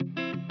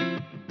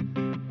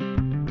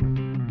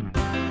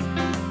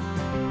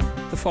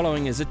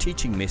following is a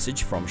teaching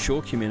message from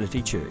Shore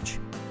Community Church.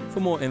 For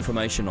more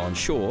information on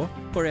Shore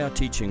or our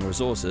teaching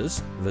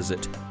resources,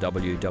 visit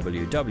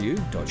www.shore.org.nz.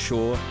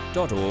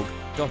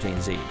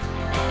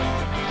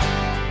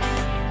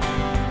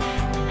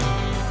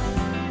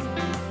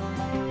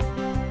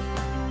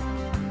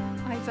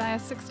 Isaiah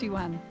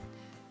 61.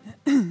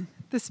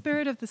 The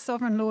Spirit of the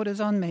Sovereign Lord is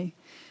on me,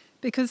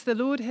 because the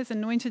Lord has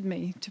anointed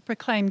me to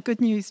proclaim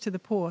good news to the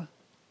poor.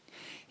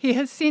 He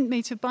has sent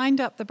me to bind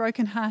up the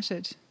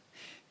brokenhearted,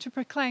 to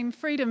proclaim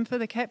freedom for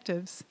the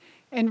captives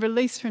and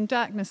release from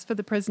darkness for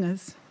the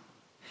prisoners,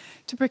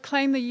 to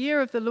proclaim the year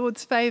of the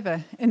Lord's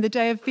favour and the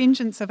day of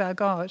vengeance of our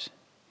God,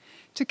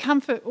 to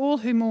comfort all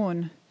who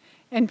mourn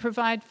and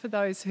provide for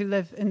those who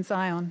live in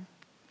Zion,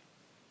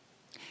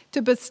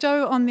 to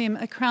bestow on them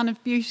a crown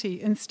of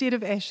beauty instead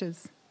of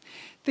ashes,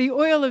 the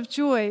oil of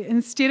joy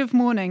instead of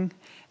mourning,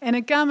 and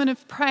a garment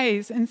of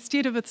praise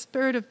instead of a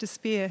spirit of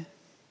despair.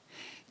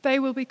 They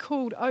will be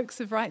called oaks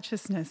of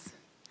righteousness,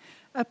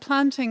 a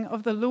planting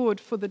of the Lord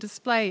for the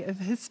display of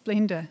his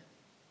splendour.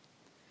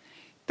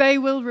 They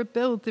will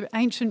rebuild the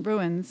ancient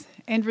ruins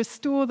and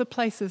restore the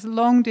places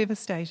long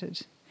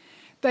devastated.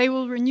 They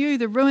will renew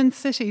the ruined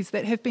cities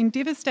that have been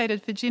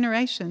devastated for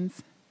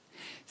generations.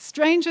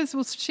 Strangers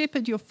will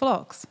shepherd your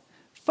flocks.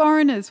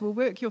 Foreigners will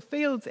work your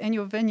fields and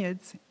your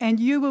vineyards, and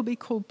you will be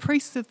called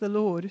priests of the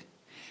Lord.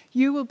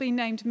 You will be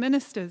named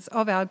ministers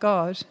of our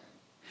God.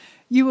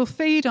 You will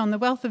feed on the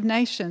wealth of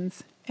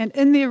nations, and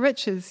in their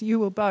riches you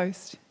will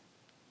boast.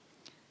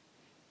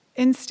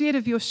 Instead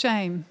of your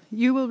shame,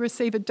 you will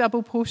receive a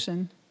double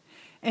portion,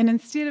 and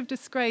instead of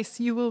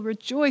disgrace, you will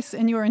rejoice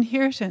in your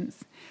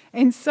inheritance,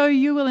 and so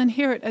you will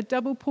inherit a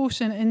double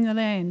portion in the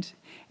land,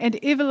 and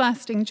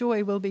everlasting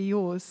joy will be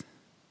yours.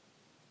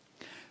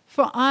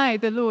 For I,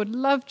 the Lord,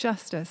 love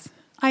justice.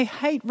 I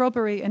hate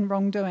robbery and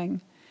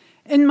wrongdoing.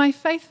 In my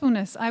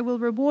faithfulness I will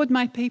reward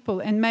my people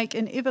and make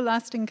an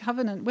everlasting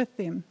covenant with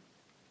them.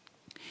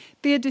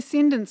 Their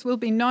descendants will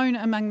be known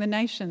among the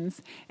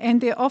nations, and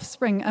their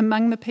offspring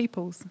among the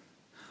peoples.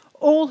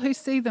 All who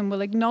see them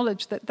will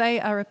acknowledge that they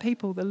are a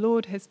people the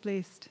Lord has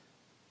blessed.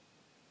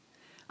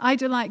 I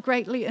delight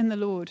greatly in the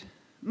Lord.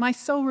 My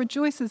soul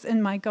rejoices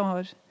in my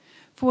God,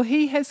 for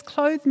he has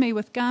clothed me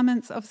with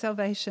garments of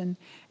salvation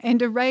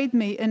and arrayed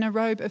me in a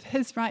robe of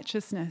his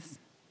righteousness.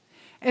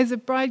 As a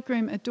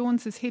bridegroom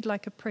adorns his head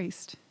like a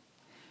priest,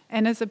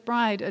 and as a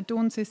bride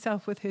adorns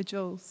herself with her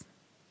jewels.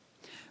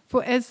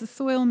 For as the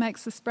soil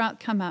makes the sprout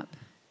come up,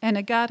 and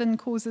a garden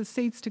causes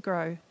seeds to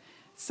grow,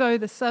 so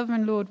the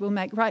sovereign Lord will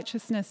make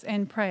righteousness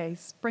and praise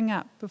spring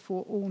up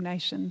before all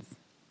nations.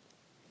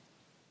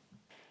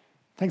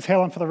 Thanks,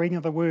 Helen, for the reading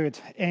of the word.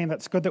 And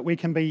it's good that we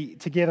can be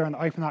together and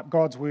open up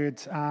God's word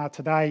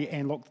today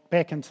and look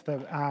back into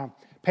the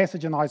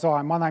passage in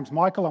Isaiah. My name's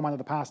Michael. I'm one of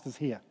the pastors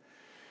here.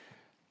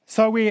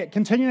 So we're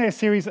continuing our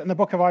series in the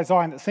book of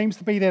Isaiah, and it seems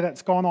to be that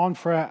it's gone on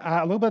for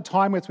a little bit of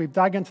time as we've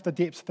dug into the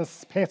depths of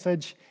this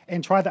passage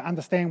and tried to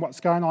understand what's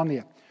going on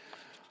there.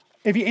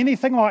 If you're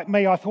anything like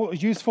me, I thought it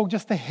was useful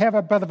just to have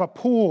a bit of a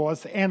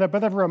pause and a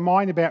bit of a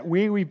reminder about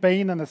where we've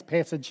been in this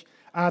passage,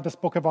 this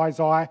book of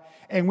Isaiah,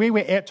 and where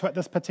we're at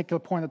this particular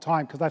point of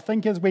time, because I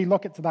think as we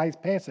look at today's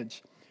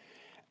passage,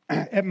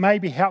 it may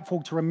be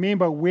helpful to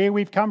remember where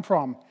we've come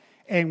from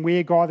and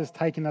where God has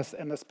taken us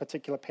in this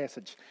particular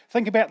passage.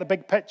 Think about the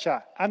big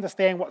picture.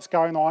 Understand what's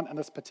going on in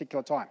this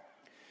particular time.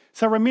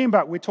 So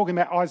remember, we're talking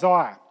about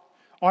Isaiah.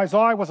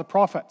 Isaiah was a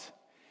prophet.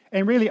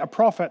 And really, a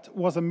prophet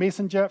was a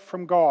messenger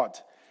from God.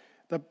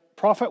 The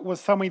prophet was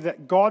somebody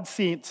that God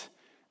sent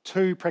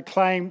to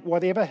proclaim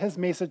whatever his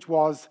message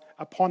was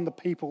upon the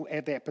people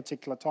at that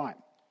particular time.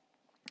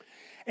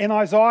 And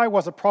Isaiah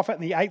was a prophet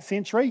in the 8th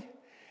century,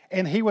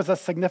 and he was a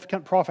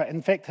significant prophet.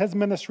 In fact, his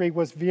ministry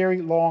was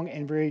very long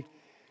and very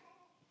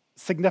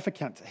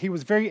significant. He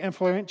was very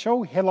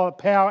influential. He had a lot of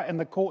power in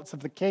the courts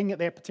of the king at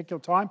that particular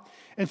time.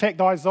 In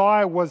fact,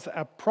 Isaiah was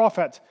a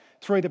prophet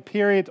through the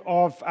period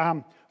of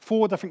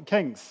 4 different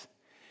kings.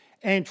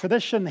 And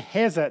tradition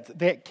has it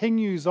that King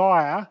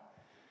Uzziah,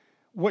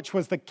 which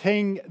was the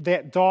king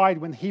that died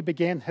when he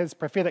began his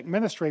prophetic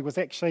ministry, was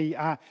actually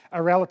a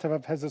relative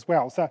of his as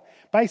well. So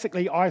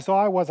basically,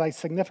 Isaiah was a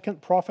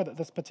significant prophet at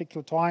this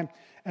particular time,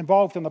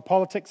 involved in the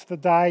politics of the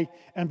day,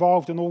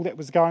 involved in all that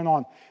was going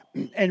on.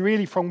 And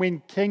really, from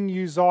when King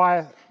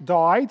Uzziah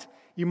died,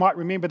 you might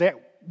remember that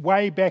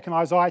way back in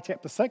Isaiah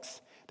chapter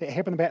 6, that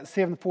happened about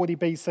 740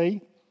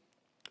 BC,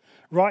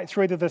 right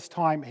through to this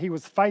time, he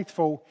was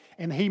faithful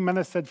and he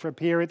ministered for a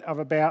period of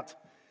about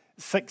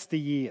 60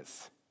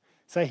 years.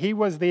 So he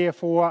was there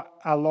for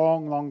a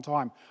long, long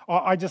time.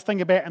 I just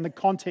think about in the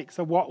context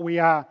of what we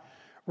are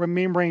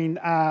remembering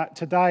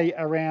today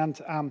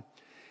around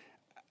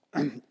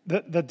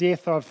the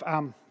death of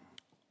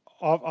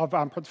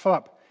Prince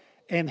Philip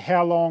and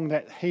how long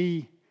that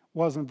he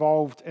was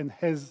involved in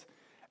his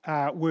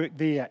work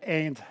there.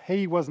 And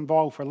he was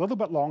involved for a little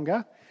bit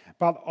longer,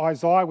 but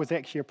Isaiah was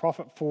actually a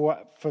prophet for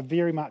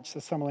very much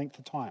a similar length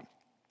of time.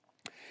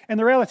 And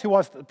the reality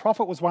was that the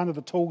prophet was one of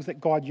the tools that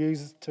God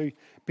uses to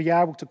be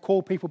able to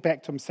call people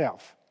back to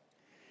himself.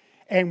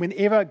 And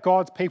whenever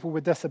God's people were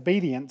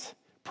disobedient,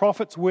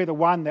 prophets were the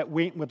one that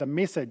went with a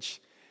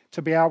message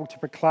to be able to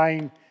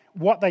proclaim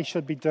what they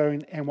should be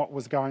doing and what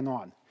was going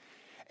on.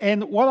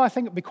 And what I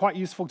think would be quite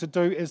useful to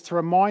do is to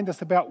remind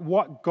us about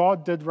what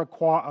God did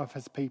require of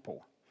his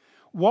people.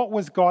 What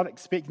was God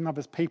expecting of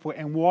his people,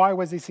 and why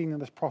was he sending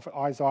this prophet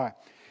Isaiah?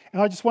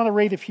 And I just want to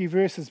read a few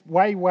verses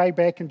way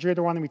back in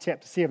Deuteronomy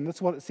chapter 7. This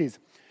is what it says.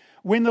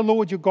 When the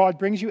Lord your God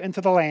brings you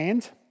into the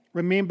land,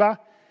 remember,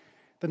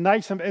 the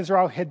nation of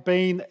Israel had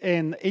been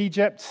in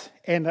Egypt,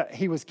 and that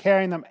he was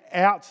carrying them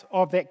out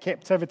of that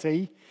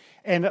captivity,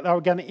 and that they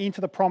were going to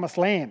enter the promised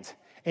land.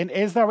 And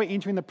as they were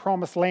entering the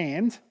promised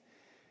land,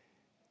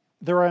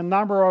 there are a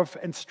number of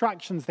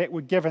instructions that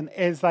were given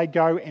as they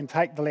go and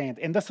take the land.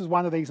 And this is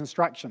one of these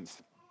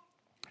instructions.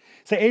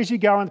 So as you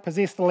go and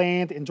possess the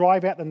land and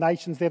drive out the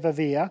nations that are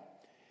there,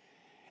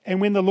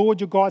 and when the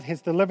Lord your God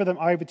has delivered them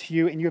over to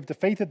you and you have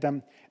defeated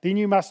them, then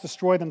you must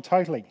destroy them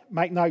totally.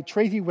 Make no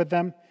treaty with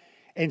them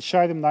and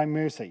show them no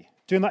mercy.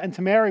 Do not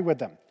intermarry with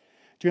them.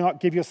 Do not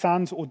give your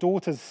sons or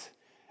daughters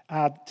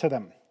to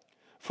them,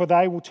 for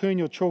they will turn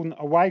your children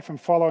away from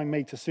following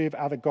me to serve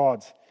other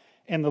gods.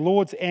 And the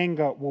Lord's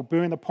anger will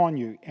burn upon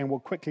you and will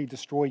quickly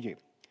destroy you.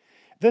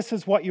 This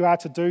is what you are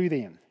to do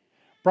then.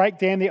 Break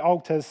down their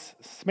altars,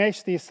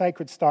 smash their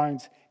sacred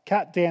stones,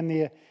 cut down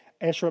their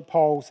Asherah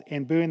poles,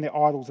 and burn their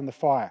idols in the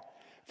fire.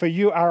 For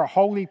you are a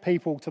holy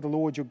people to the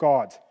Lord your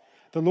God.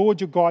 The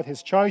Lord your God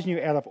has chosen you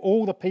out of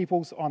all the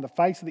peoples on the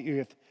face of the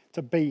earth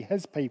to be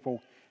his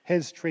people,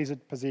 his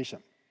treasured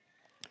possession.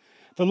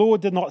 The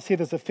Lord did not set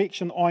his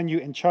affection on you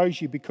and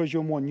chose you because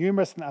you're more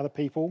numerous than other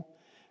people,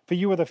 for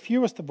you are the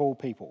fewest of all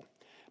people.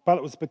 But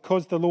it was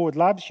because the Lord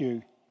loves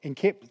you and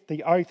kept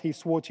the oath he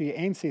swore to your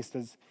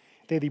ancestors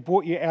that he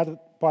brought you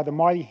out by the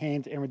mighty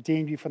hand and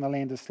redeemed you from the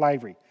land of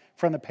slavery,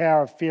 from the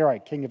power of Pharaoh,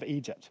 king of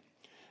Egypt.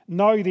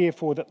 Know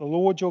therefore that the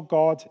Lord your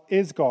God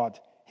is God.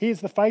 He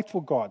is the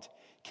faithful God,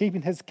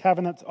 keeping his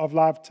covenant of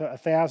love to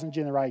 1,000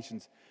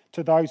 generations,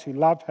 to those who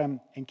love him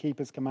and keep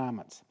his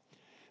commandments.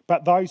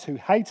 But those who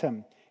hate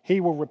him,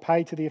 he will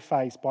repay to their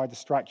face by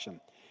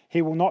destruction.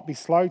 He will not be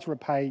slow to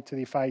repay to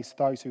their face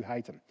those who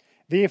hate him.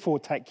 Therefore,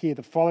 take care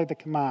to follow the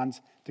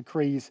commands,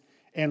 decrees,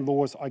 and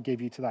laws I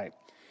give you today.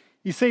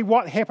 You see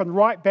what happened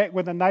right back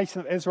when the nation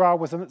of Israel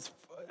was in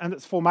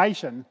its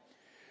formation.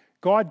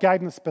 God gave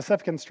them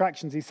specific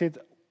instructions. He said,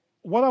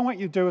 what I want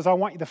you to do is I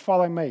want you to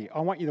follow me. I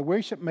want you to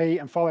worship me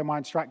and follow my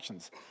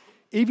instructions.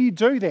 If you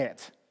do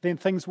that, then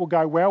things will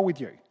go well with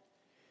you.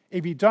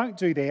 If you don't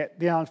do that,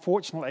 then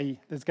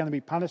unfortunately there's going to be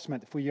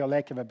punishment for your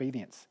lack of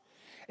obedience.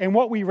 And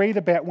what we read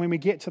about when we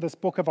get to this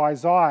book of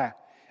Isaiah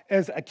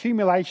is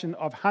accumulation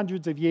of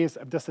hundreds of years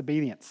of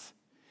disobedience.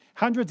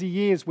 Hundreds of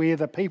years where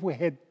the people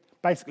had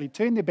basically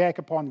turned their back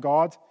upon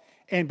God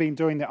and been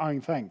doing their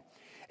own thing.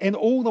 And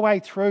all the way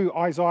through,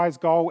 Isaiah's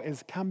goal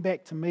is come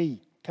back to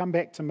me, come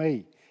back to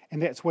me.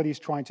 And that's what he's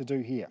trying to do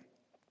here.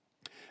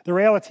 The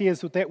reality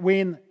is that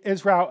when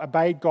Israel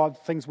obeyed God,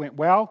 things went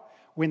well.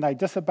 When they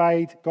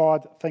disobeyed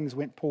God, things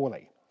went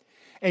poorly.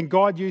 And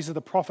God uses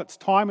the prophets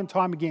time and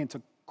time again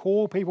to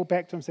call people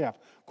back to himself,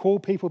 call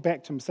people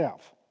back to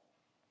himself.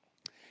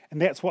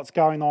 And that's what's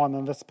going on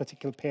in this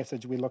particular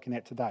passage we're looking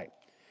at today.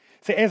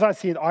 So as I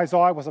said,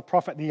 Isaiah was a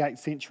prophet in the 8th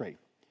century.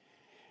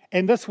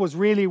 And this was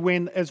really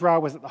when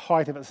Israel was at the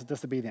height of its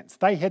disobedience.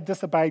 They had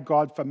disobeyed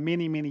God for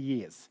many, many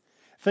years.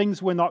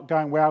 Things were not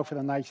going well for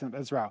the nation of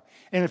Israel.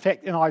 And in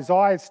fact, in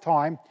Isaiah's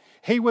time,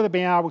 he would have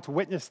been able to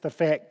witness the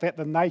fact that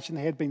the nation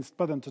had been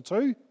split into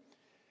two.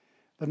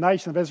 The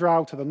nation of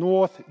Israel to the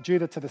north,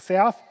 Judah to the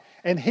south.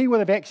 And he would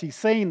have actually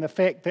seen the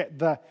fact that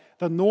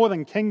the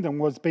northern kingdom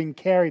was being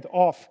carried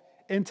off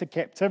into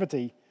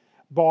captivity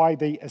by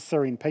the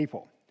Assyrian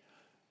people.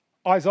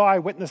 Isaiah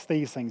witnessed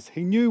these things.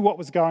 He knew what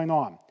was going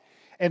on.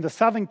 And the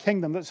southern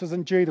kingdom, this was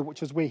in Judah,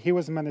 which is where he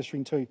was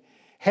ministering to,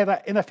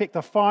 had, in effect,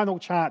 a final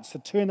chance to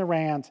turn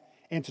around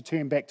and to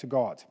turn back to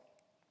God.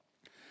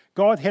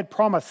 God had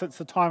promised since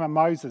the time of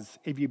Moses,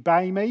 if you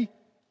obey me,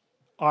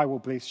 I will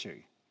bless you.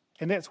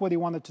 And that's what he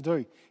wanted to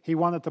do. He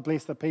wanted to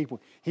bless the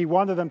people. He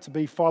wanted them to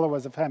be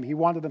followers of him. He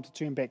wanted them to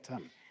turn back to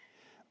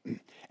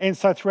him. And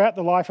so throughout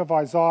the life of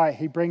Isaiah,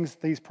 he brings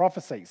these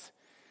prophecies.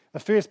 The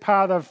first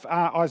part of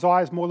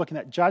Isaiah is more looking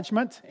at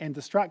judgment and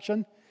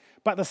destruction.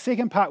 But the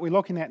second part we're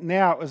looking at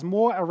now is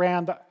more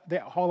around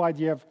that whole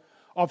idea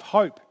of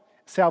hope,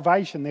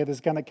 salvation that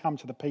is going to come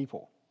to the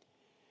people.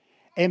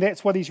 And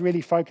that's what he's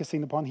really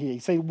focusing upon here. He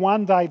said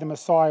one day the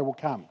Messiah will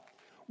come.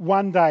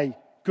 One day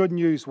good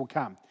news will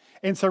come.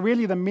 And so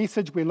really the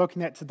message we're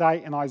looking at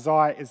today in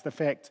Isaiah is the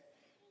fact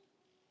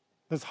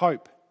there's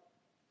hope.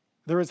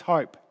 There is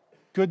hope.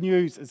 Good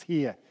news is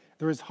here.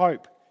 There is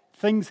hope.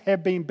 Things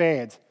have been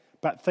bad,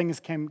 but things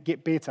can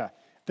get better.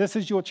 This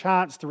is your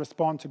chance to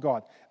respond to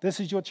God. This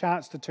is your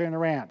chance to turn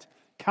around.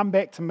 Come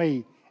back to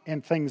me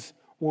and things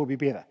will be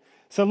better.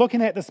 So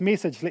looking at this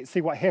message, let's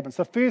see what happens.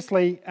 So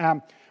firstly,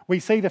 we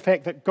see the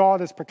fact that God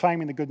is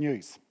proclaiming the good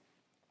news.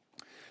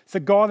 So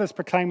God is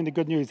proclaiming the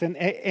good news.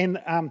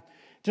 And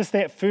just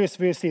that first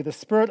verse here, the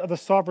Spirit of the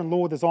Sovereign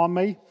Lord is on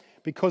me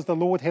because the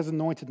Lord has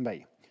anointed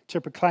me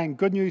to proclaim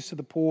good news to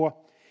the poor.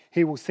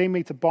 He will send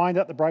me to bind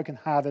up the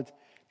brokenhearted,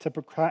 to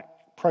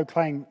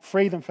proclaim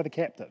freedom for the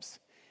captives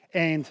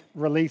and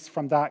release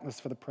from darkness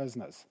for the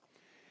prisoners.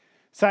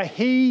 So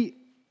he,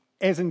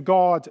 as in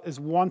God, is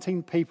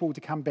wanting people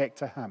to come back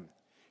to him.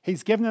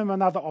 He's given them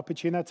another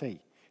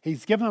opportunity.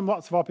 He's given them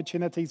lots of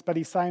opportunities, but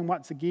he's saying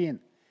once again,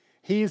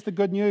 here's the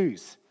good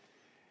news.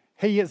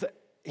 He's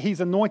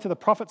anointed, the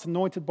prophet's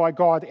anointed by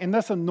God, and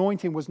this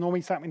anointing was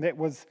normally something that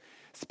was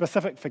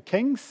specific for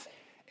kings,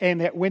 and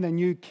that when a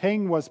new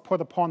king was put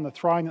upon the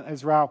throne in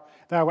Israel,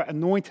 they were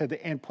anointed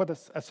and put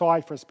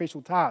aside for a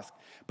special task.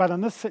 But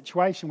in this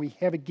situation, we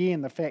have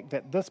again the fact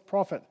that this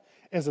prophet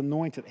is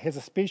anointed, has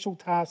a special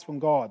task from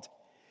God,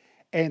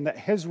 and that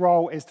his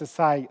role is to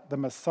say, the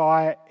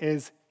Messiah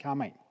is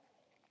coming.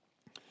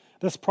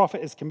 This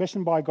prophet is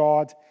commissioned by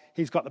God.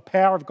 He's got the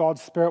power of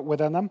God's Spirit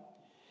within him,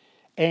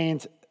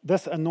 and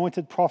this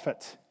anointed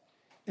prophet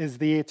is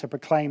there to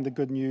proclaim the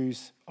good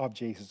news of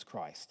Jesus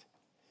Christ.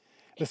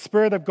 The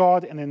Spirit of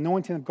God and the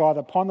anointing of God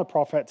upon the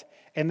prophet,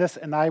 and this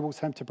enables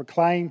him to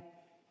proclaim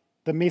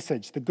the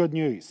message, the good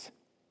news.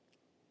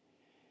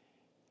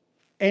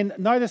 And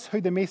notice who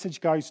the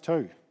message goes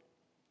to.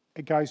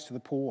 It goes to the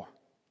poor.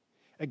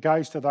 It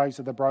goes to those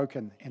that are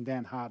broken and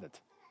downhearted.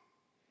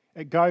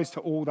 It goes to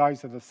all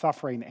those that are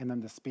suffering and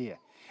in despair.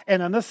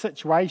 And in this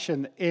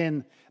situation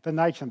in the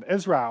nation of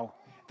Israel,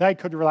 they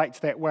could relate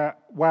to that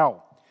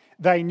well.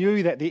 They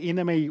knew that the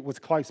enemy was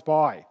close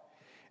by.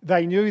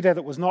 They knew that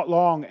it was not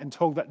long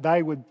until that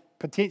they would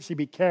potentially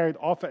be carried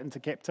off into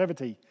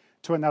captivity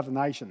to another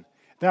nation.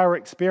 They were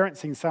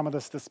experiencing some of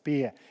this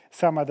despair,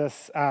 some of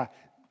this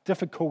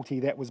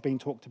difficulty that was being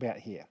talked about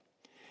here.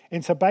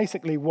 And so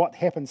basically what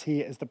happens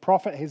here is the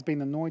prophet has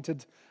been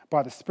anointed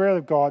by the Spirit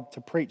of God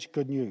to preach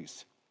good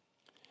news.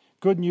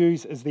 Good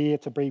news is there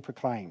to be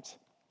proclaimed.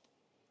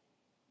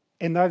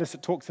 And notice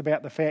it talks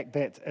about the fact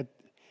that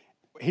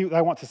they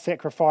want to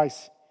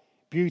sacrifice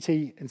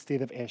beauty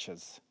instead of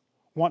ashes,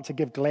 want to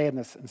give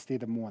gladness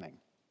instead of mourning,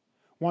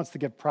 wants to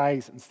give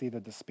praise instead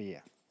of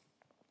despair.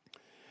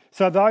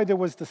 So though there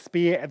was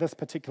despair at this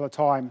particular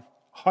time,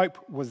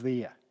 hope was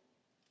there.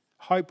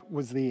 Hope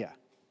was there.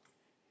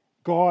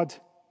 God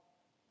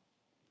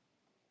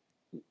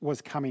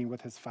was coming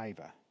with his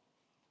favour.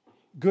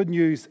 Good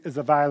news is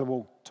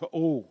available to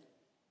all,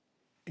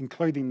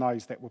 including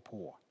those that were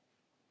poor.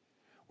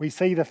 We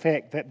see the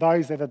fact that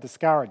those that are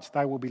discouraged,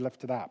 they will be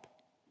lifted up.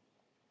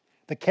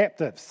 The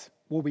captives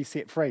will be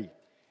set free.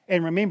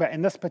 And remember,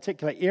 in this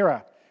particular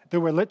era, there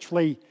were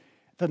literally,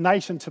 the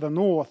nation to the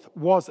north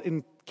was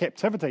in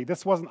captivity.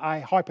 This wasn't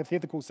a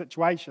hypothetical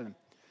situation.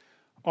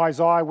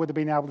 Isaiah would have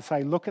been able to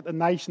say, look at the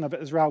nation of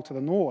Israel to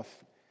the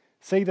north.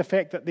 See the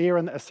fact that they're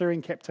in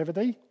Assyrian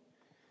captivity?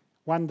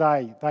 One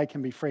day they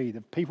can be freed.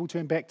 If people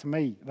turn back to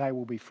me, they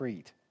will be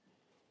freed.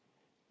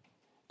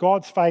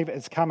 God's favour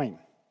is coming.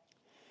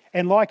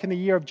 And like in the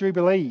year of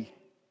Jubilee,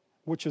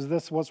 which is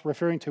this was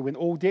referring to, when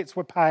all debts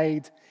were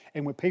paid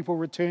and when people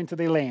returned to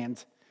their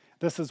land,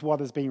 this is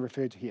what is being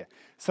referred to here.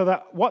 So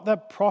that what the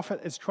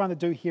prophet is trying to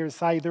do here is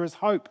say there is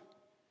hope.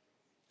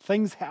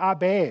 Things are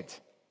bad,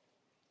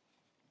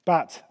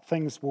 but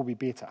things will be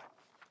better.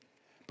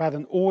 But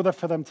in order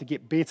for them to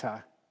get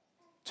better,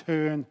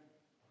 turn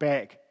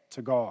back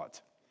to God.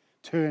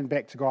 Turn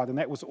back to God. And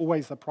that was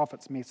always the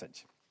prophet's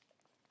message.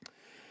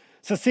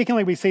 So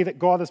secondly, we see that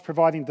God is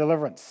providing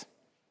deliverance.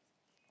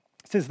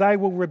 It says they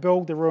will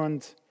rebuild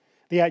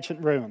the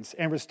ancient ruins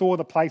and restore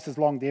the places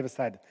long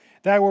devastated.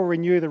 They will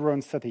renew the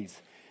ruined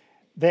cities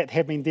that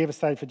have been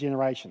devastated for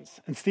generations.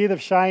 Instead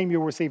of shame, you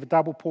will receive a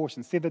double portion.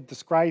 Instead of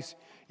disgrace,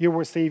 you will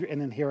receive an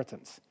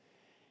inheritance.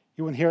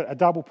 You will inherit a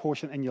double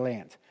portion in your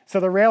land. So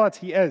the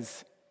reality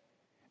is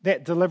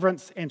that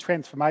deliverance and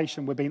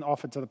transformation were being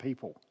offered to the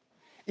people.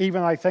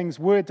 Even though things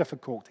were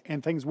difficult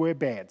and things were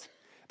bad,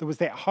 there was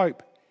that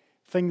hope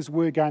things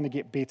were going to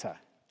get better.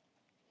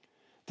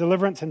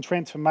 Deliverance and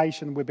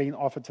transformation were being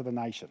offered to the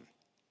nation.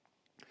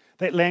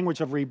 That language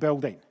of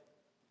rebuilding.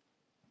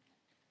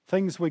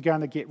 Things were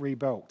going to get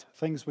rebuilt.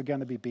 Things were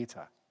going to be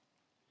better.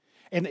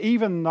 And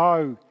even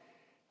though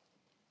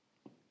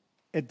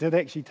it did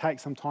actually take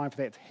some time for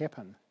that to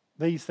happen,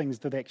 these things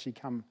did actually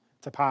come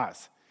to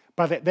pass.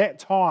 But at that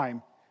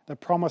time, the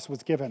promise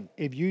was given.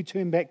 If you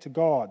turn back to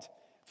God,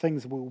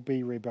 things will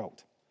be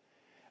rebuilt.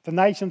 The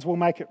nations will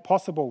make it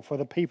possible for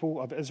the people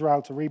of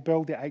Israel to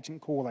rebuild their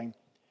ancient calling,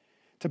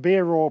 to be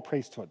a royal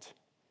priesthood,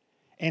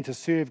 and to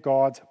serve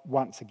God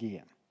once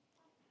again.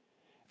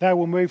 They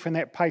will move from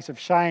that place of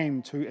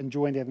shame to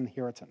enjoying that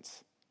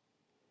inheritance.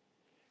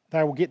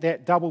 They will get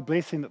that double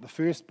blessing that the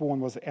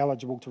firstborn was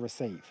eligible to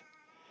receive.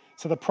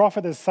 So the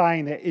prophet is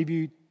saying that if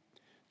you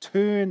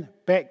turn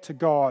back to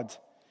God,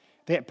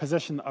 that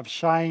position of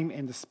shame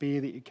and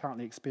despair that you're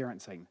currently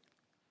experiencing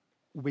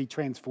will be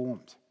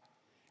transformed,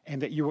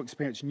 and that you will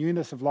experience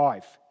newness of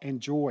life and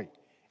joy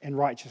and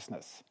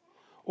righteousness.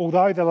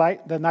 Although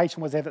the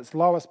nation was at its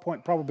lowest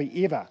point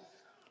probably ever,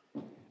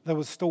 there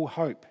was still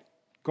hope.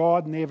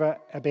 God never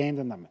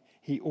abandoned them.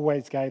 He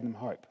always gave them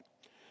hope.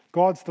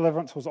 God's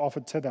deliverance was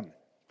offered to them.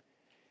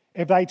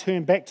 If they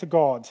turned back to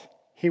God,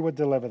 He would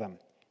deliver them,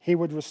 He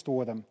would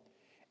restore them,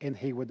 and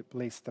He would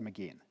bless them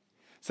again.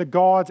 So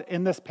God,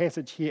 in this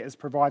passage here, is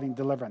providing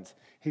deliverance.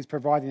 He's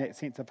providing that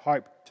sense of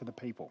hope to the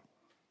people.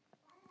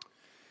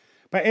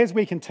 But as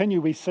we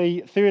continue, we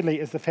see, thirdly,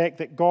 is the fact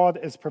that God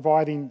is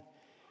providing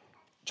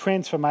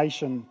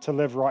transformation to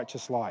live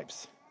righteous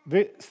lives.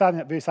 Starting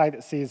at verse 8,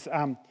 it says,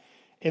 and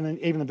then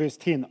even in verse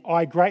 10,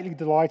 I greatly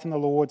delight in the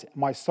Lord,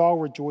 my soul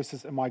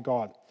rejoices in my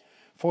God,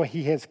 for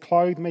He has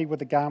clothed me with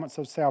the garments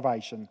of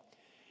salvation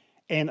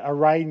and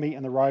arrayed me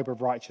in the robe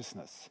of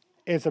righteousness.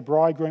 As a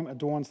bridegroom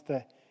adorns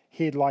the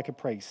head like a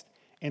priest,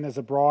 and as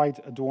a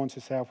bride adorns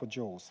herself with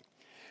jewels.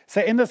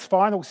 So in this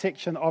final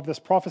section of this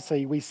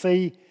prophecy, we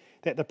see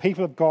that the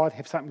people of God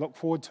have something to look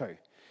forward to.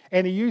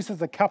 And he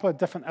uses a couple of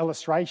different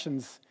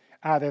illustrations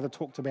that are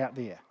talked about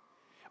there.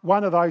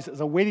 One of those is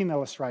a wedding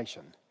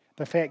illustration,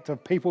 the fact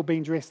of people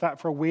being dressed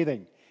up for a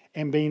wedding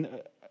and being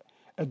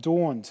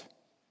adorned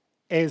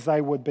as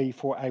they would be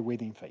for a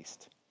wedding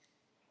feast.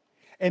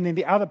 And then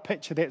the other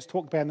picture that's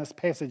talked about in this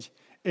passage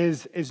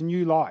is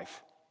new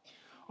life.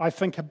 I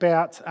think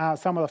about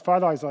some of the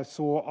photos I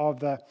saw of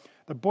the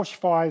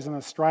bushfires in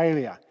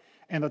Australia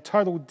and the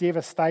total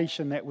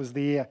devastation that was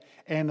there,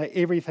 and that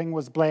everything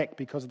was black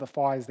because of the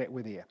fires that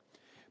were there.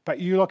 But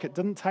you look, it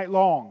didn't take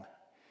long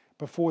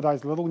before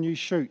those little new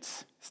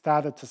shoots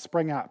started to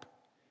spring up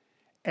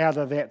out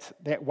of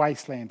that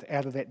wasteland,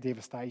 out of that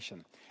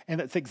devastation. And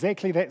it's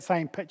exactly that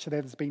same picture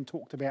that has been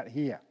talked about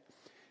here,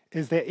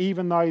 is that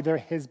even though there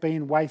has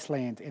been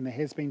wasteland and there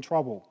has been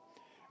trouble,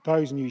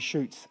 those new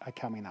shoots are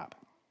coming up.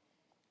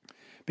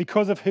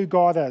 Because of who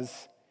God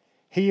is,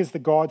 He is the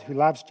God who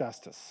loves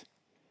justice.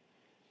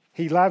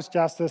 He loves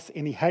justice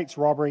and He hates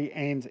robbery,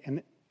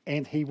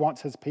 and He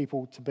wants His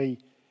people to be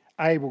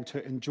able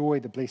to enjoy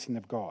the blessing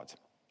of God.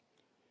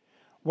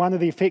 One of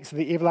the effects of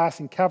the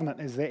everlasting covenant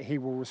is that He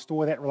will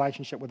restore that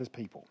relationship with His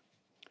people.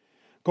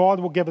 God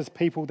will give His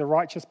people the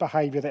righteous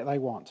behaviour that they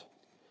want,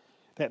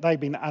 that they've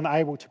been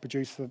unable to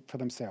produce for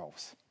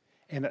themselves,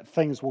 and that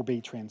things will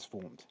be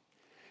transformed.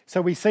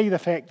 So we see the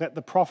fact that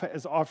the prophet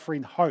is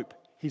offering hope.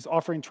 He's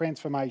offering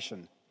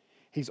transformation.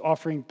 He's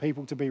offering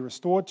people to be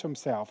restored to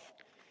Himself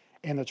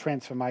and the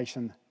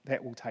transformation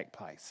that will take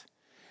place.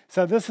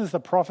 So this is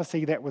the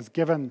prophecy that was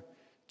given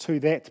to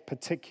that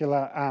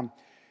particular,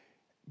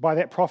 by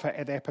that prophet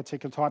at that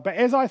particular time. But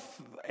as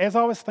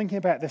I was thinking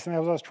about this and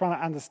as I was trying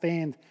to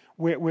understand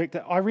where it worked,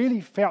 I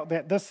really felt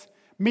that this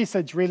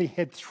message really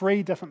had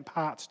three different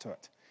parts to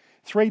it.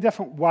 Three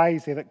different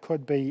ways that it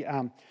could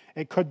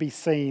be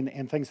seen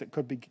and things that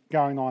could be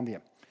going on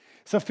there.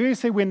 So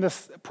firstly, when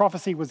this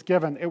prophecy was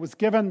given, it was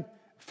given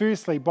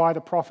firstly by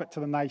the prophet to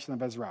the nation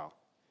of Israel.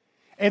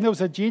 And there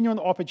was a genuine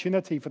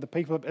opportunity for the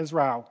people of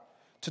Israel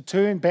to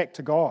turn back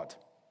to God.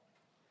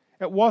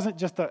 It wasn't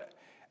just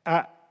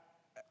an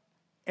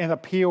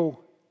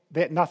appeal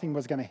that nothing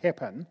was going to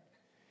happen.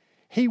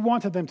 He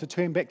wanted them to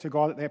turn back to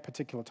God at that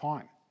particular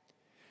time.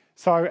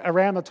 So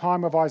around the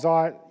time of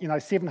Isaiah,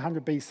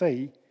 700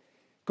 BC,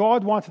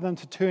 God wanted them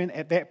to turn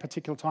at that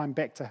particular time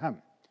back to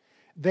Him.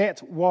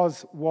 That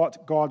was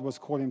what God was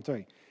calling them to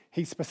do.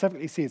 He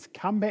specifically says,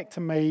 come back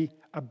to me,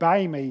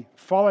 obey me,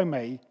 follow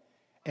me,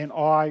 and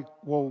I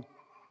will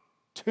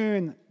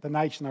turn the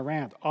nation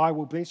around. I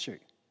will bless you.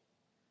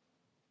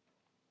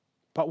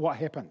 But what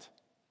happened?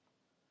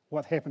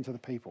 What happened to the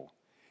people?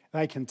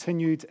 They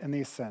continued in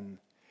their sin.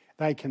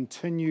 They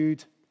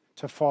continued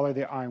to follow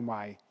their own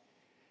way.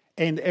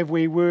 And if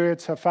we were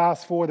to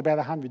fast forward about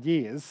 100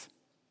 years,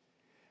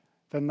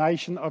 the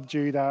nation of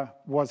Judah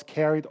was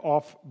carried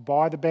off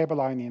by the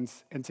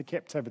Babylonians into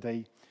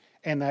captivity,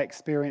 and they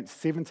experienced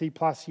 70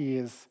 plus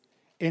years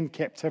in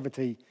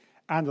captivity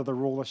under the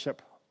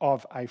rulership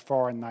of a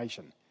foreign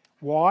nation.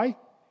 Why?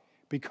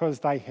 Because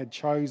they had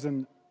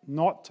chosen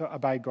not to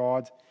obey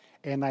God,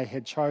 and they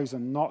had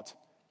chosen not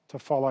to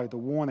follow the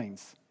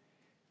warnings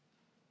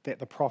that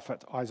the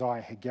prophet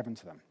Isaiah had given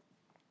to them.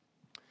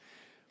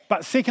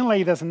 But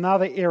secondly, there's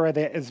another era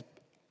that is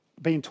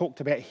being talked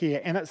about here,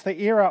 and it's the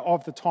era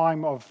of the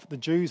time of the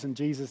Jews in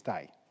Jesus'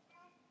 day.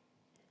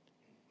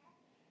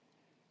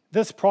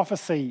 This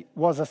prophecy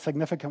was a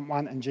significant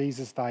one in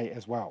Jesus' day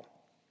as well.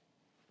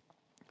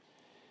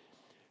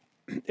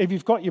 If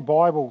you've got your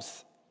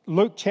Bibles,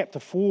 Luke chapter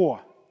 4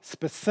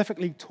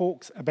 specifically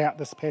talks about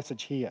this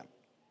passage here.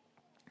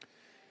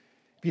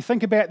 If you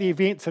think about the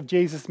events of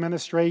Jesus'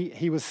 ministry,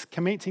 he was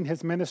commencing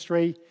his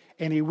ministry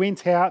and he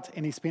went out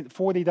and he spent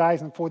 40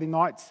 days and 40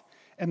 nights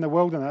in the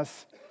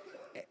wilderness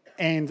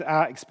and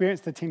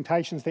experienced the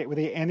temptations that were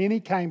there. And then he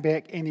came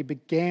back and he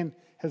began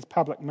his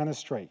public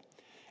ministry.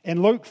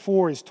 And Luke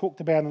 4 is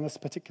talked about in this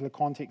particular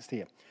context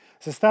here.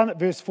 So starting at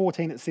verse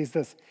 14, it says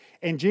this,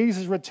 "And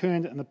Jesus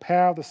returned in the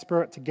power of the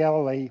Spirit to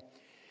Galilee,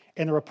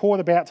 and a report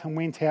about him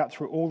went out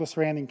through all the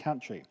surrounding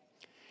country.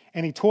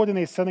 And he taught in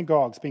their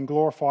synagogues, being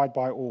glorified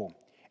by all.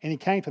 And he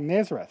came to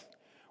Nazareth,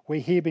 where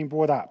he had been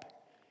brought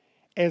up,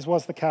 as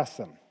was the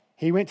custom.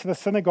 He went to the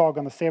synagogue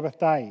on the Sabbath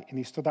day, and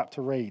he stood up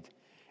to read.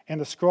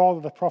 And the scroll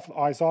of the prophet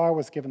Isaiah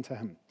was given to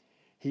him.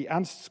 He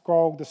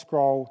unscrolled the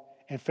scroll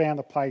and found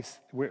the place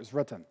where it was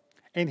written.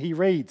 And he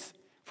reads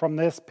from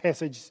this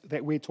passage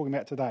that we're talking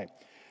about today.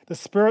 The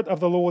Spirit of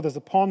the Lord is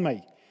upon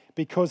me,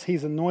 because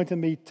he's anointed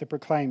me to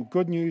proclaim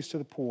good news to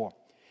the poor.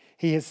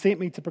 He has sent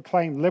me to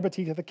proclaim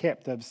liberty to the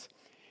captives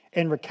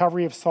and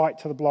recovery of sight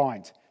to the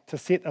blind, to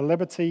set a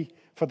liberty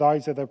for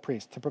those that are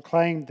oppressed, to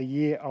proclaim the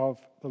year of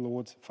the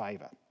Lord's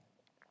favour.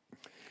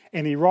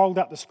 And he rolled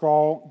up the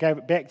scroll, gave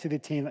it back to the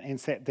attendant, and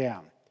sat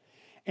down.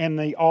 And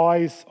the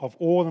eyes of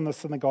all in the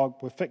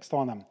synagogue were fixed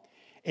on him.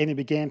 And he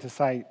began to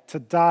say,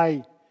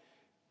 "Today,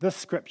 this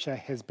scripture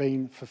has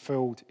been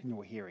fulfilled in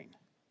your hearing."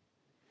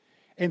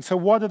 And so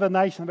what did the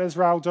nation of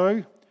Israel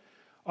do?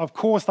 Of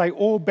course, they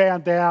all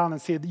bowed down and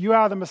said, "You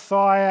are the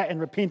Messiah," and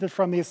repented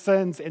from their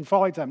sins and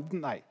followed him,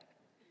 didn't they?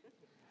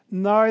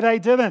 No, they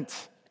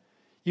didn't.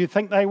 You'd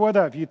think they would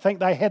have. You'd think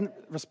they hadn't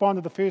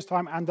responded the first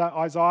time under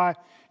Isaiah.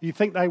 You'd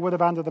think they would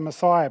have under the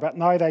Messiah, but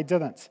no, they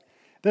didn't.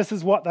 This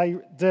is what they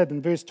did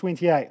in verse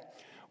 28.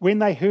 When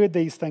they heard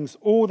these things,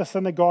 all the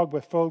synagogue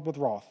were filled with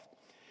wrath,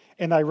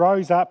 and they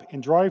rose up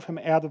and drove him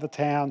out of the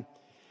town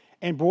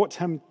and brought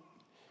him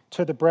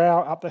to the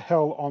brow up the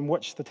hill on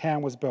which the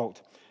town was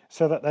built,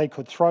 so that they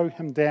could throw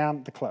him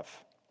down the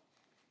cliff.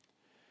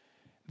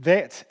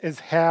 That is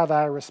how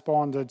they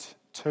responded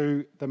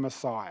to the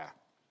Messiah.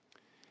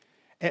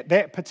 At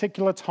that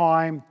particular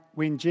time,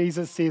 when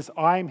Jesus says,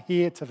 "I am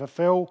here to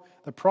fulfill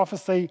the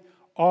prophecy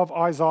of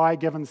Isaiah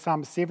given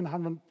some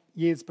 700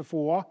 years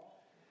before,"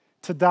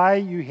 today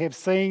you have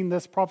seen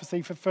this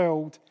prophecy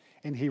fulfilled,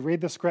 and he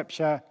read the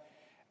scripture.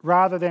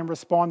 Rather than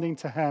responding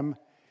to him,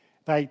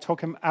 they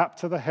took him up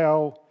to the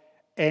hill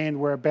and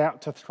were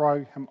about to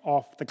throw him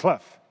off the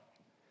cliff.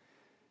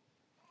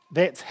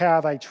 That's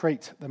how they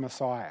treat the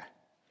Messiah.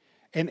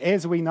 And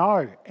as we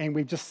know, and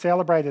we've just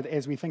celebrated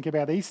as we think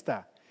about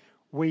Easter,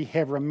 we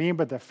have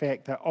remembered the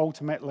fact that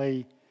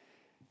ultimately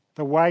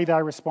the way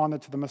they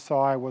responded to the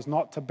Messiah was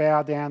not to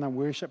bow down and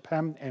worship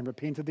him and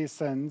repent of their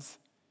sins,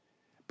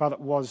 but it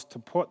was to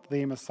put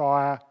their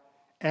Messiah,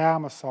 our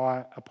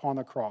Messiah, upon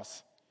a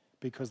cross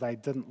because they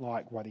didn't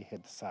like what he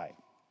had to say.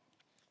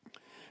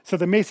 So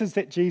the message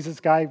that Jesus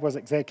gave was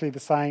exactly the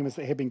same as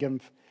it had been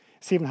given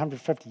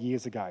 750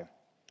 years ago.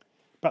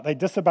 But they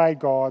disobeyed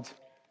God,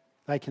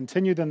 they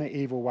continued in their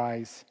evil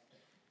ways,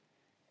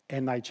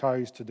 and they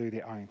chose to do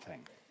their own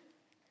thing.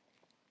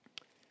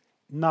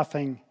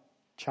 Nothing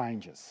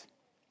changes.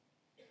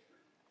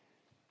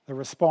 The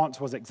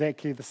response was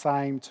exactly the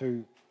same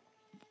to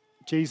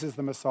Jesus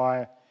the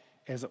Messiah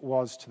as it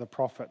was to the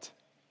prophet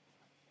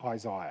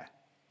Isaiah.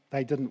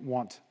 They didn't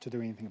want to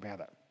do anything about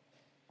it.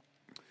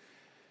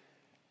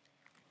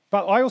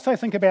 But I also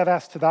think about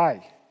us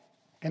today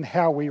and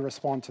how we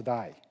respond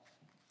today.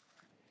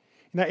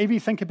 Now, if you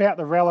think about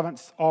the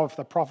relevance of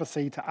the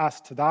prophecy to us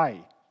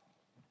today,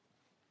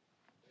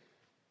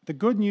 the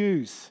good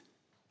news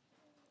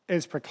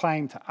is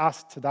proclaimed to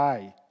us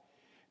today,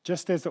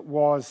 just as it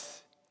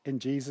was in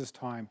Jesus'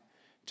 time,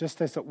 just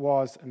as it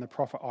was in the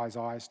prophet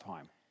Isaiah's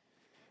time.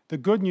 The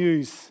good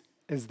news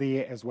is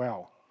there as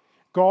well.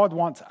 God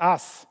wants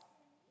us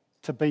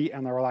to be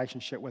in a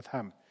relationship with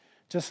him,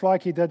 just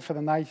like he did for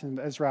the nation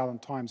of Israel in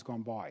times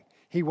gone by.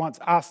 He wants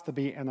us to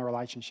be in a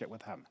relationship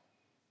with him.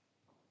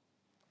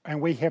 And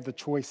we have the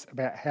choice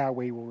about how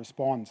we will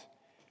respond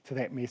to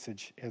that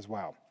message as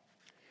well.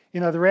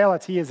 You know, the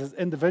reality is, as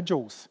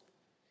individuals,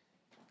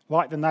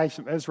 like the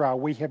nation of Israel,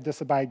 we have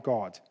disobeyed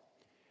God.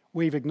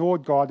 We've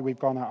ignored God, we've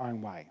gone our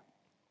own way.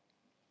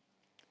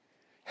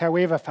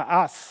 However, for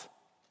us,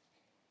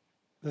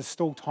 there is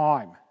still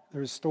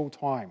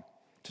time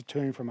to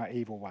turn from our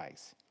evil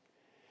ways.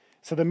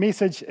 So the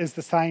message is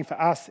the same for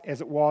us as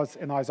it was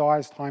in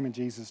Isaiah's time and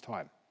Jesus'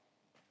 time.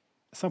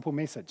 A simple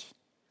message: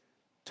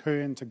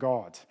 turn to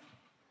God.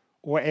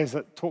 Or as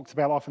it talks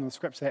about often in the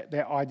scripture,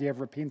 that idea of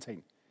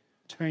repenting,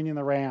 turning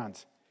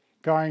around,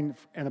 going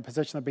in a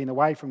position of being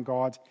away from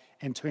God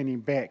and turning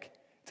back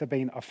to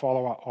being a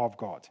follower of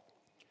God.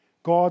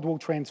 God will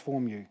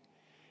transform you,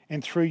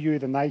 and through you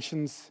the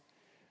nations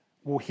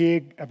will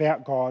hear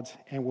about God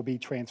and will be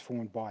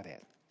transformed by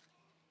that.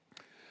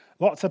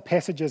 Lots of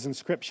passages in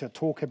Scripture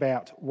talk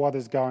about what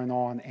is going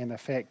on and the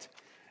fact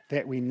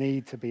that we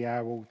need to be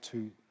able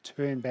to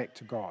turn back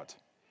to God.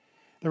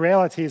 The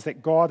reality is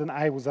that God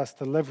enables us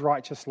to live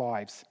righteous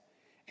lives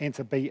and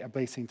to be a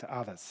blessing to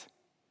others.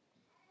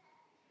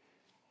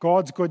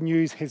 God's good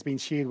news has been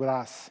shared with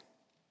us.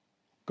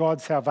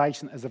 God's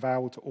salvation is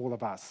available to all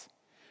of us.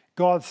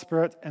 God's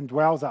Spirit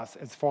indwells us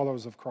as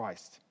followers of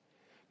Christ.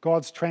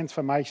 God's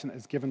transformation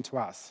is given to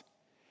us.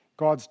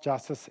 God's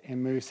justice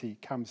and mercy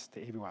comes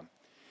to everyone.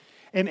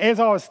 And as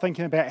I was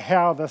thinking about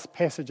how this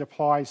passage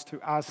applies to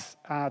us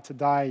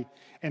today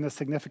and the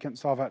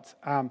significance of it,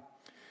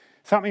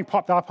 something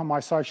popped up on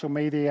my social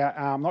media.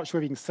 I'm not sure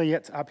if you can see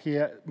it up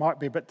here. It might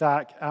be a bit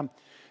dark.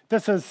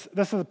 This is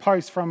a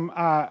post from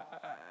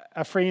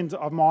a friend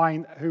of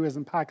mine who is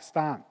in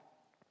Pakistan.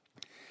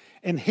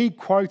 And he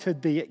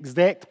quoted the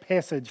exact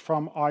passage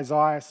from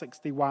Isaiah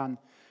 61,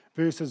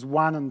 verses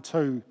 1 and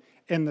 2,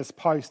 in this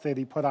post that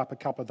he put up a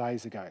couple of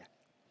days ago.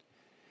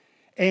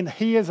 And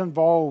he is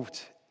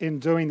involved in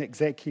doing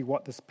exactly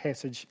what this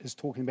passage is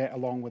talking about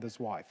along with his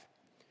wife.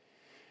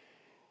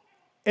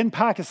 In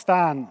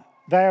Pakistan,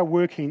 they are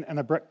working in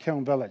a brick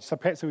kiln village. So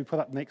perhaps if we put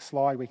up the next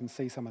slide, we can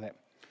see some of that.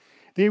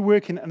 They're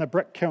working in a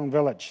brick kiln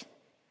village.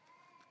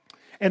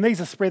 And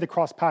these are spread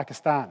across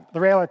Pakistan. The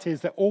reality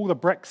is that all the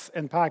bricks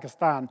in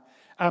Pakistan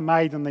are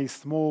made in these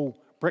small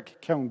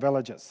brick kiln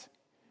villages.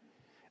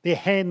 They're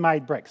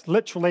handmade bricks,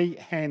 literally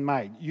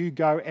handmade. You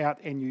go out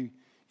and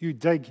you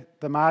dig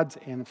the mud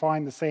and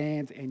find the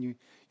sand and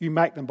you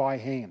make them by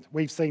hand.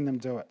 We've seen them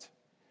do it.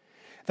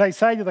 They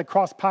say that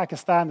across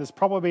Pakistan there's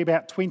probably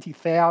about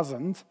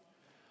 20,000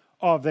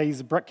 of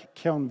these brick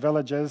kiln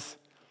villages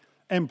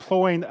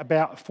employing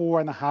about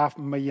 4.5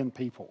 million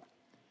people.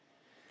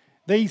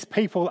 These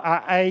people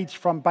are aged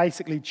from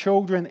basically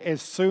children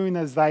as soon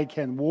as they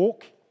can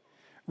walk,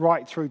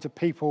 right through to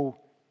people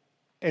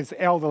as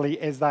elderly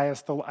as they are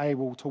still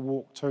able to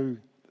walk to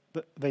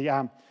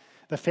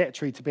the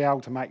factory to be able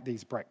to make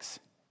these bricks.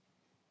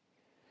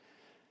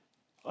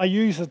 I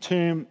use the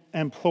term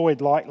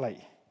employed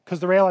lightly because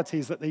the reality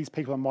is that these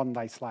people are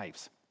modern-day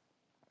slaves.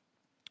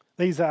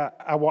 These are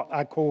what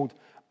are called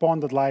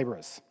bonded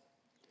labourers.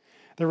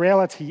 The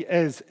reality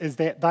is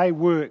that they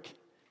work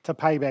to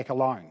pay back a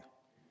loan.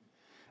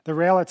 The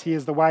reality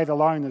is the way the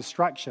loan is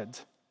structured,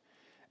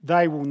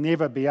 they will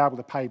never be able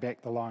to pay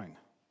back the loan.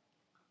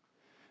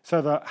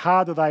 So the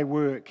harder they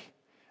work,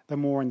 the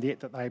more in debt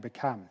that they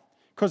become.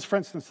 Because, for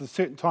instance, at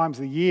certain times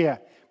of the year,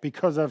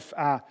 because of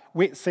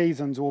wet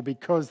seasons or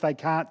because they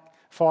can't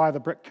fire the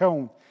brick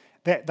kiln,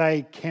 that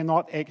they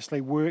cannot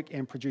actually work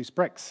and produce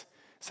bricks.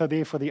 So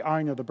therefore the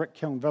owner of the brick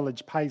kiln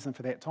village pays them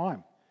for that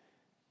time.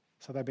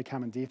 So they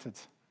become indebted,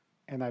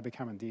 and they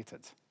become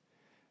indebted.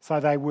 So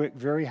they work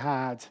very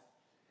hard,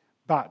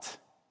 but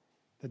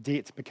the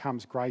debt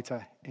becomes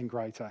greater and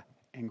greater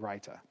and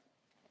greater.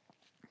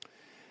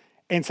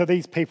 And so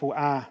these people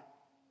are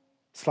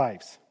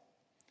slaves.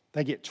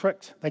 They get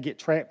tricked, they get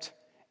trapped,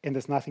 and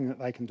there's nothing that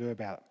they can do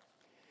about it.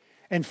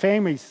 And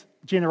families,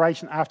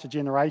 generation after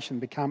generation,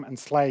 become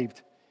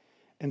enslaved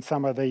in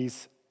some of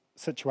these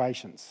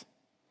situations.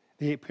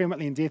 They're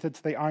permanently indebted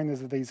to the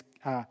owners of these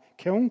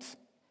kilns,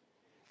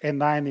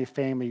 and they and their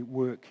family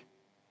work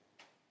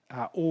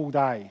all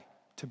day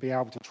to be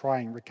able to try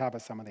and recover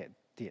some of that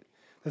debt.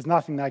 There's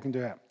nothing they can do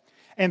about it.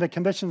 And the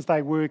conditions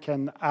they work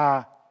in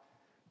are,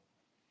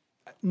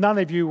 none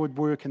of you would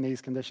work in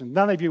these conditions.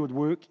 None of you would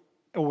work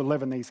or would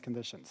live in these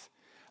conditions.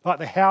 Like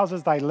the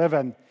houses they live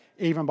in,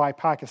 even by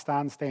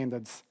Pakistan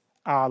standards,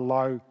 are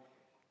low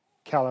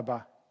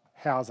calibre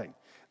housing.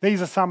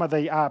 These are some of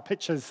the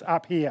pictures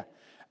up here.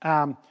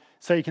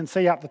 So you can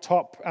see up the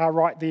top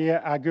right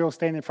there, a girl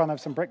standing in front of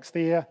some bricks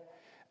there.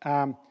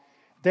 Down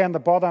the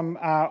bottom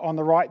on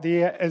the right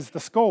there is the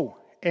school.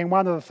 And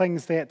one of the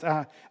things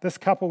that this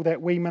couple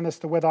that we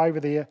minister with over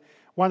there,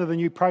 one of the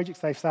new projects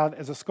they've started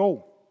is a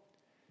school.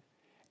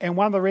 And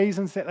one of the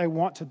reasons that they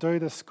want to do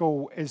this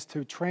school is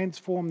to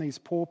transform these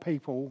poor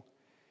people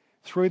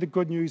through the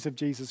good news of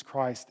Jesus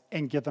Christ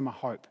and give them a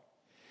hope.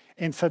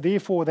 And so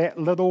therefore that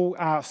little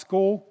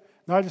school,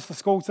 notice the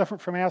school's different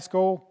from our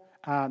school,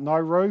 no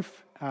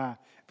roof,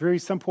 very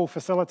simple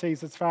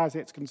facilities as far as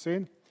that's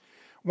concerned.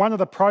 One of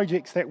the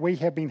projects that we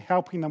have been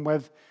helping them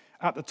with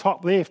at the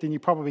top left, and you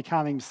probably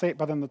can't even see it,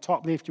 but in the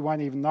top left you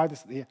won't even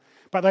notice it there,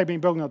 but they've been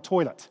building a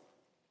toilet.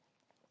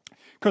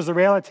 Because the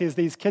reality is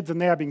these kids have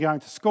now been going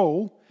to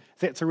school,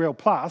 that's a real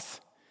plus,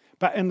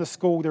 but in the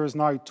school there is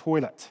no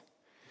toilet.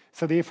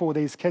 So therefore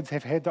these kids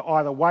have had to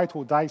either wait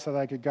all day so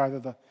they could go to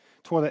the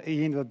toilet at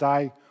the end of the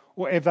day,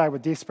 or if they were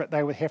desperate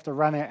they would have to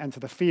run out into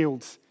the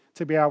fields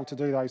to be able to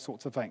do those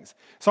sorts of things.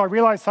 So I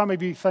realise some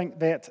of you think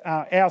that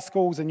our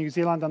schools in New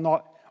Zealand are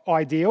not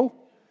ideal,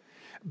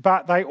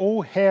 but they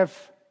all have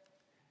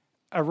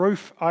a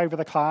roof over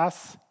the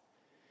class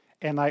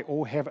and they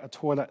all have a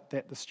toilet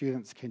that the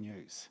students can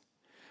use.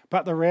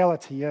 But the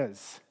reality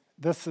is,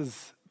 this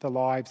is the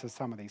lives of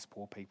some of these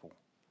poor people.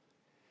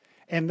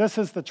 And this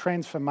is the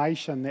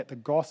transformation that the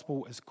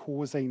gospel is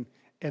causing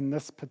in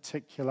this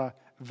particular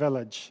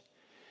village.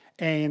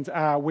 And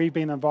we've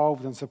been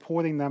involved in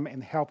supporting them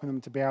and helping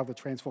them to be able to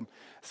transform.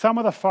 Some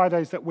of the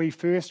photos that we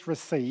first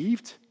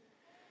received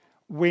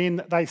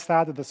when they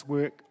started this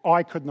work,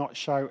 I could not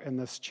show in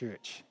this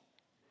church.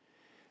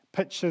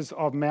 Pictures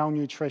of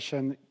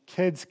malnutrition,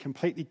 kids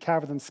completely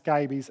covered in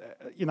scabies.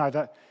 You know,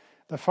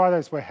 the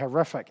photos were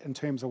horrific in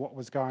terms of what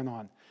was going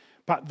on.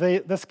 But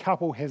this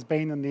couple has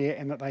been in there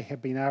and that they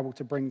have been able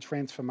to bring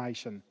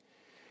transformation.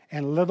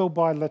 And little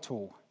by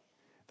little,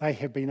 they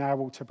have been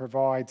able to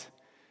provide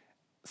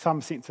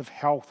some sense of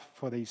health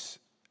for these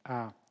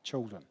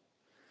children.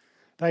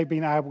 They've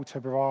been able to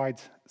provide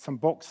some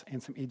books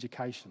and some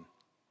education.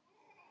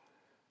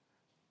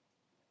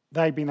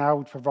 They've been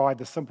able to provide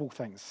the simple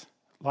things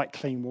like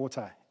clean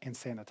water and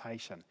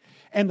sanitation.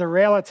 And the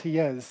reality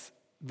is,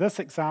 this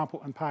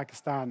example in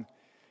Pakistan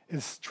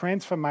is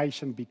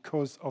transformation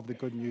because of the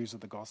good news of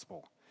the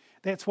gospel.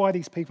 That's why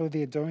these people are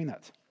there doing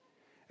it.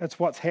 It's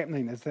what's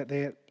happening, is that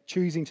they're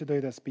choosing to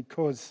do this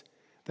because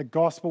the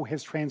gospel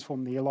has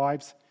transformed their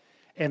lives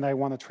and they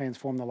want to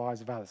transform the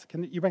lives of others.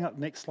 Can you bring up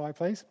the next slide,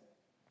 please?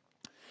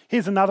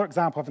 Here's another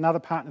example of another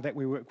partner that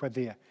we work with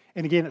there.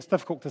 And again, it's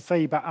difficult to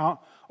see, but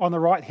on the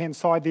right-hand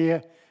side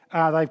there,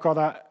 they've got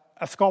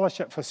a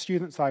scholarship for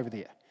students over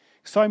there.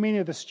 So many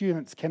of the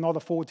students cannot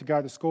afford to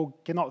go to school,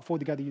 cannot afford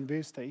to go to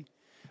university,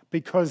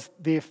 because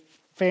their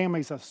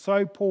families are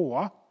so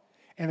poor,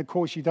 and of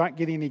course you don't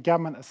get any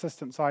government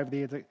assistance over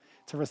there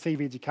to receive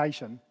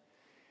education,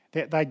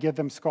 that they give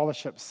them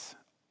scholarships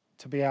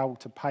to be able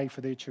to pay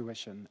for their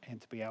tuition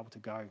and to be able to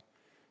go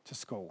to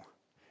school.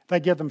 They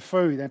give them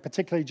food, and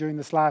particularly during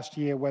this last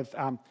year with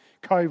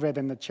COVID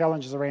and the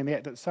challenges around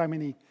that so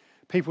many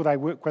people they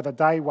work with are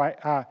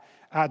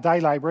day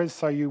labourers,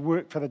 so you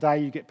work for the day,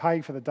 you get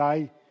paid for the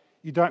day.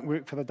 You don't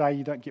work for the day,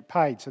 you don't get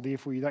paid, so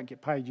therefore you don't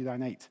get paid, you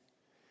don't eat.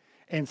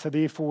 And so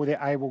therefore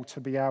they're able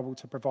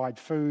to provide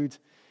food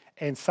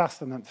and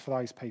sustenance for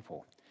those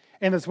people.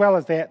 And as well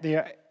as that,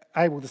 they're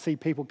able to see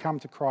people come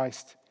to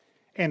Christ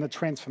and the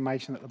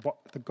transformation that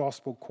the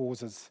gospel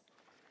causes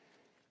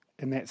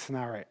in that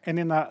scenario. And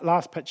then the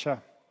last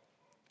picture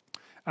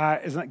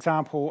is an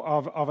example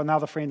of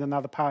another friend,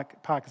 another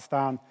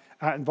Pakistan,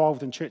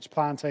 involved in church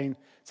planting.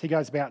 So he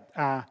goes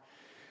about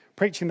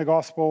preaching the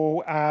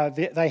gospel.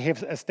 They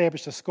have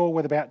established a school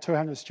with about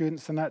 200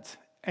 students in it.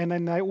 And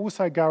then they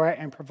also go out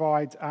and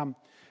provide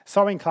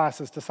sewing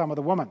classes to some of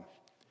the women.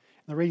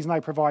 And the reason they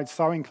provide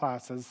sewing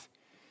classes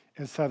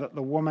is so that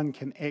the woman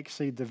can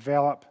actually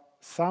develop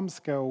some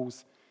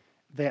skills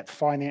that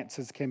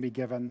finances can be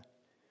given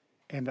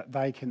and that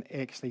they can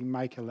actually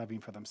make a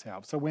living for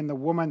themselves. So when the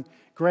women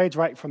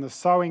graduate from the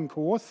sewing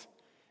course,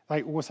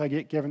 they also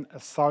get given a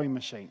sewing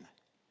machine.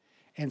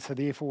 And so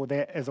therefore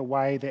that is a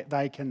way that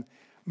they can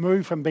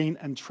move from being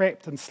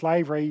entrapped in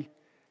slavery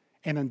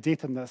and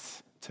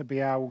indebtedness to be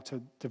able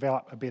to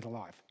develop a better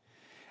life.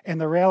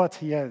 And the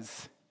reality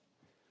is,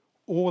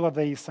 all of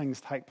these things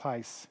take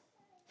place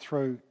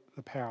through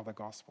the power of the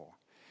gospel.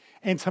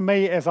 And to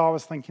me, as I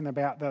was thinking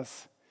about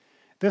this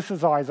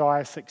is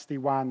Isaiah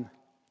 61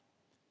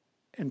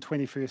 in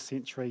 21st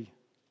century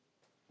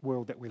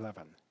world that we live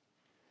in.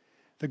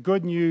 The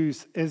good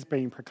news is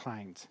being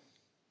proclaimed.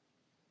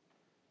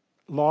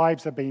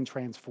 Lives are being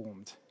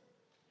transformed.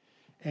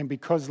 And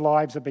because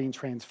lives are being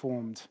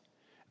transformed,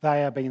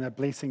 they are being a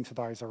blessing to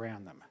those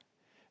around them.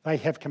 They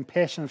have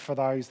compassion for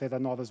those that are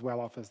not as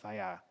well off as they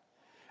are.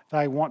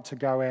 They want to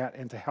go out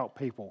and to help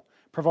people,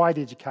 provide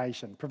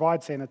education,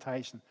 provide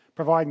sanitation,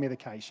 provide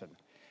medication,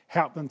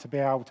 help them to be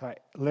able to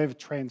live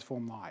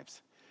transformed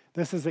lives.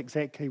 This is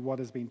exactly what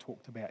has been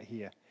talked about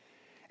here.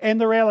 And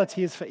the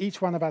reality is for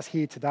each one of us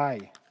here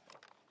today,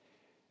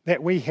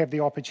 that we have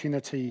the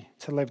opportunity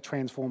to live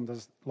transformed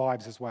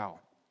lives as well.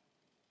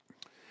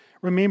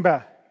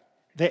 Remember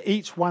that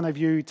each one of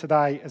you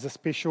today is a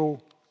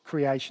special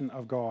creation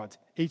of God.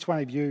 Each one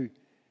of you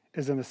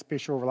is in a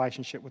special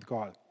relationship with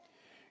God.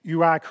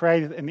 You are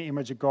created in the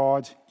image of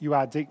God. You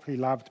are deeply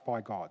loved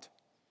by God.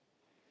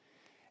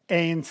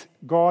 And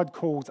God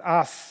calls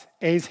us,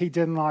 as he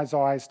did in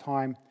Isaiah's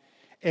time,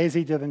 as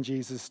he did in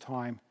Jesus'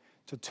 time,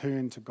 to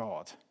turn to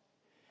God.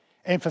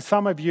 And for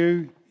some of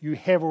you, you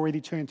have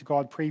already turned to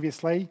God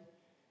previously.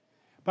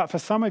 But for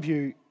some of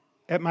you,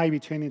 it may be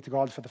turning to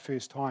God for the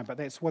first time. But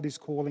that's what he's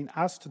calling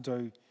us to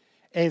do,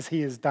 as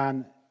he has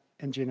done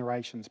in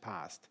generations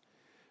past.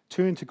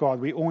 Turn to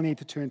God. We all need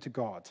to turn to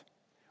God.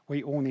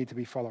 We all need to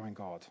be following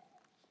God.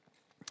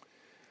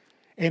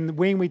 And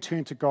when we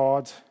turn to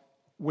God,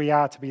 we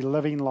are to be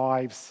living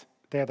lives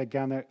that are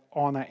going to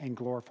honour and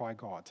glorify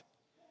God.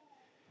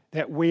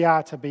 That we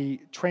are to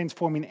be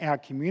transforming our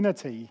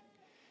community,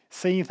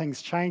 seeing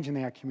things change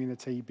in our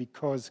community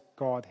because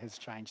God has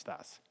changed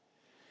us.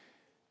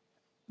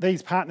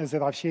 These partners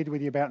that I've shared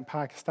with you about in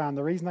Pakistan,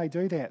 the reason they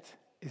do that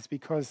is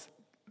because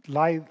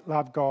they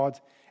love God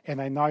and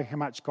they know how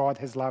much God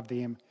has loved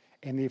them,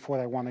 and therefore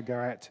they want to go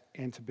out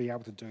and to be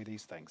able to do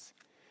these things.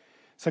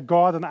 So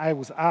God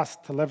enables us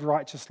to live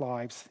righteous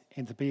lives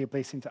and to be a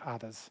blessing to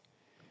others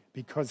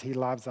because he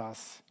loves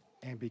us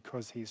and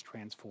because he's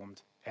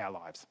transformed our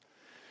lives.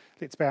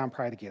 Let's bow and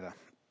pray together.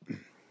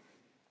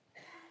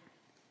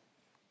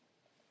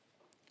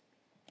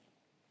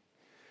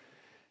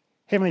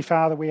 Heavenly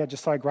Father, we are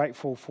just so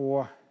grateful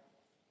for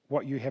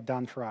what you have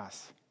done for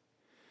us.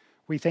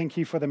 We thank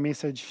you for the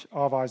message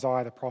of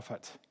Isaiah the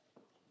prophet,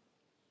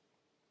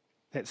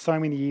 that so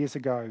many years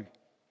ago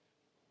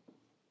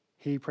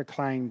he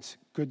proclaimed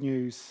good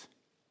news.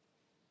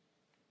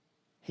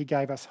 He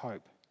gave us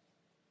hope.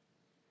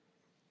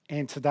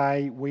 And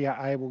today we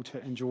are able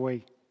to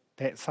enjoy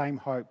that same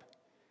hope,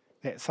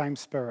 that same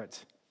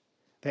spirit,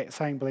 that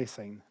same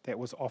blessing that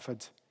was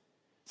offered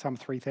some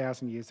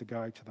 3,000 years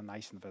ago to the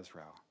nation of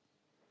Israel.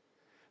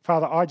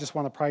 Father, I just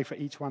want to pray for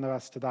each one of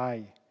us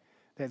today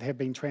that have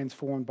been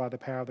transformed by the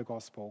power of the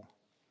gospel,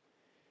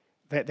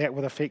 that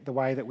would affect the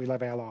way that we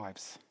live our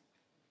lives,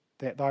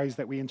 that those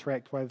that we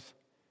interact with,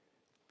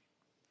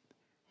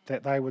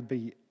 that they would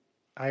be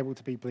able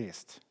to be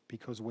blessed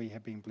because we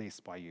have been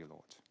blessed by you,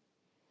 Lord.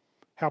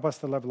 Help us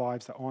to live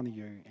lives that honour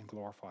you and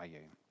glorify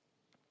you.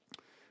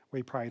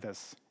 We pray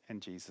this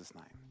in Jesus'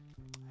 name.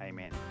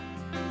 Amen.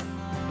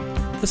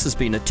 This has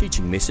been a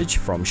teaching message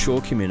from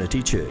Shore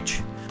Community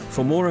Church.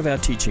 For more of our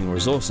teaching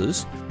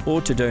resources, or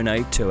to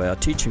donate to our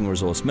teaching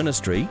resource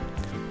ministry,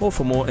 or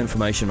for more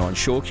information on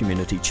Shore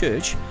Community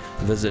Church,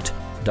 visit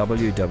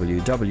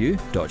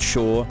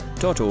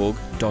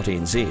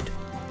www.shore.org.nz.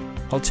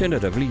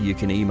 Alternatively, you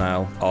can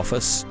email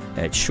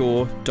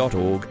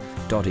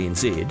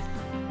office@shore.org.nz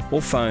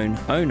or phone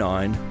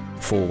 09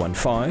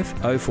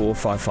 415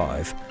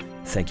 0455.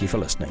 Thank you for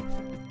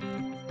listening.